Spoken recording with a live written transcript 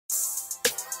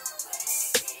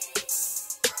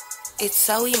It's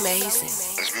so amazing.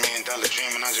 It's $1,000,000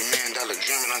 dreaming, I'm just $1,000,000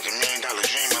 dreaming, I'm just $1,000,000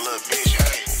 dreaming, little bitch,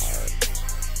 hey.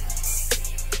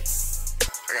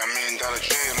 I got $1,000,000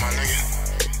 dreams, my nigga.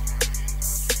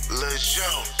 Lil'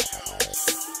 show.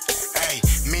 Hey,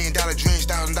 $1,000,000 dreams,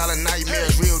 $1,000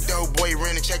 nightmares. Real dope boy,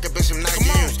 ran the check up in some night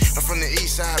years. I'm from the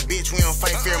east side, bitch, we don't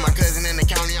fight fear. My cousin in the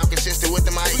county, I'm consistent with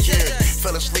them I care.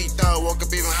 Fell asleep though, woke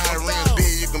up even higher rims,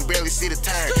 bitch, you can barely see the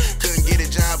tire. Couldn't get a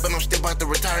job, but I'm still about to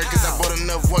retire, cause I bought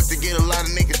enough work to get a lot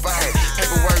of niggas fired.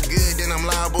 Paperwork good, then I'm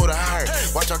liable to hire.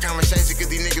 Watch our conversation, cause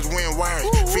these niggas win wires.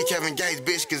 Free Kevin Gates,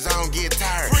 bitch, cause I don't get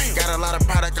tired. Got a lot of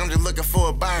product, I'm just looking for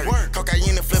a buyer.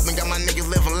 Cocaine flipping, got my niggas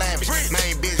living lavish.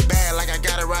 Main bitch bad, like I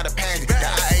gotta ride a pageant. The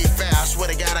I ain't fat, I swear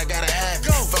to God, I gotta have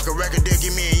it. Fuck a record deal,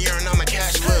 give me a year and I'm a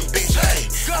cash club, bitch, hey.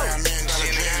 I got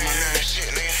 $1,000,000 dreams, my nigga.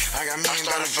 I got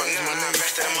 $1,000,000 dreams, my nigga. I'm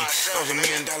just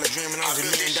 $1,000,000 dreaming, I'm just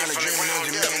 $1,000,000 dreaming, I'm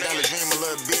just $1,000,000 dreaming,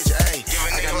 little bitch, hey.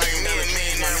 I got $1,000,000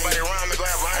 dreams, my nigga.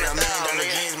 I got $1,000,000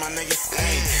 dreams, my nigga.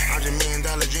 Hey, I'm just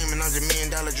 $1,000,000 dreaming, I'm just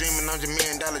 $1,000,000 dreaming, I'm just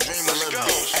 $1,000,000 dreaming, little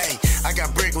bitch. Hey, I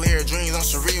got brick layer dreams on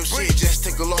some real shit. Just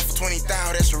took a loss for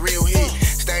 20,000, that's a real hit.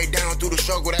 Stayed down through the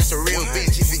struggle, that's a real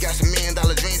bitch. If you got some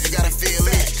 $1,000,000 dreams, you gotta feel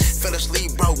it. Fell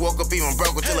asleep broke, woke up even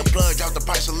broke until the plug dropped the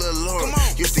price a little lower.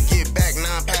 Used to get back,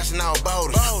 now I'm passing out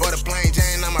boulders. Bought a plain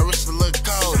Jane, now my wrist a look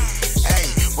cold. Hey,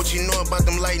 what you know about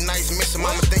them late nights missing?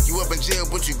 Mama think you up in jail,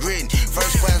 but you gritting.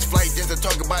 First class flight just to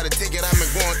talk about a ticket. I've been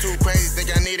going too crazy,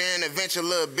 think I need an intervention,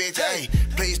 little bitch. Hey,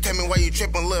 please tell me why you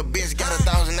tripping, little bitch. Got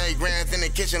 1,008 grand in the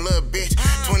kitchen, little bitch.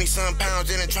 20-some pounds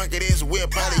in the trunk of this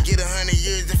whip. Probably get 100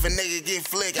 years if a nigga get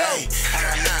flicked. Hey, I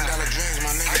got $9 dreams,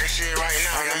 my nigga. I got shit right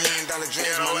now. I got $1,000,000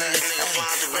 dreams, my nigga. I'm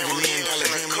just $1,000,000 dreaming, I'm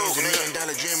just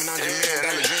 $1,000,000 dreaming, I'm just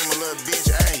 $1,000,000 dreaming, little bitch.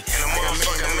 Hey, I got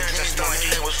 $1,000,000 dreams, my nigga. I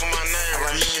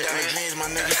got $1,000,000 dreams, my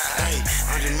nigga. Hey,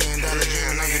 I'm just $1,000,000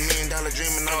 dreaming, I'm just $1,000,000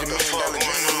 dreaming, I'm just $1,000,000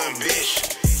 dreaming, little bitch.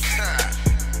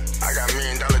 I got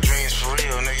 $1,000,000 dreams for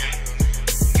real, nigga.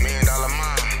 $1,000,000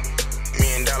 mind,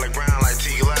 $1,000,000 ground like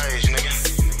T Glaze, nigga.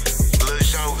 Lil'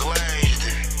 Joe glazed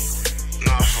it.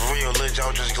 Nah, for real, Lil'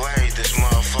 Joe just glazed this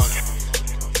motherfucker.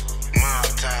 Mob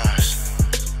ties.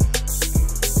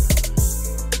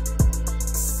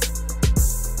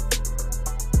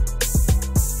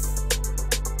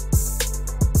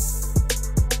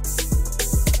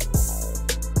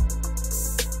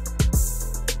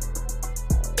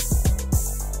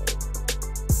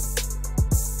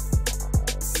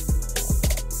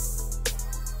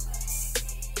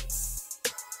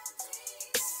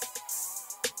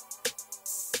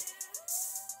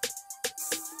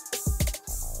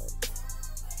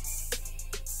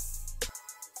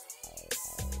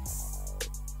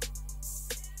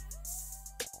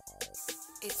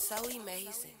 It's so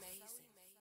amazing.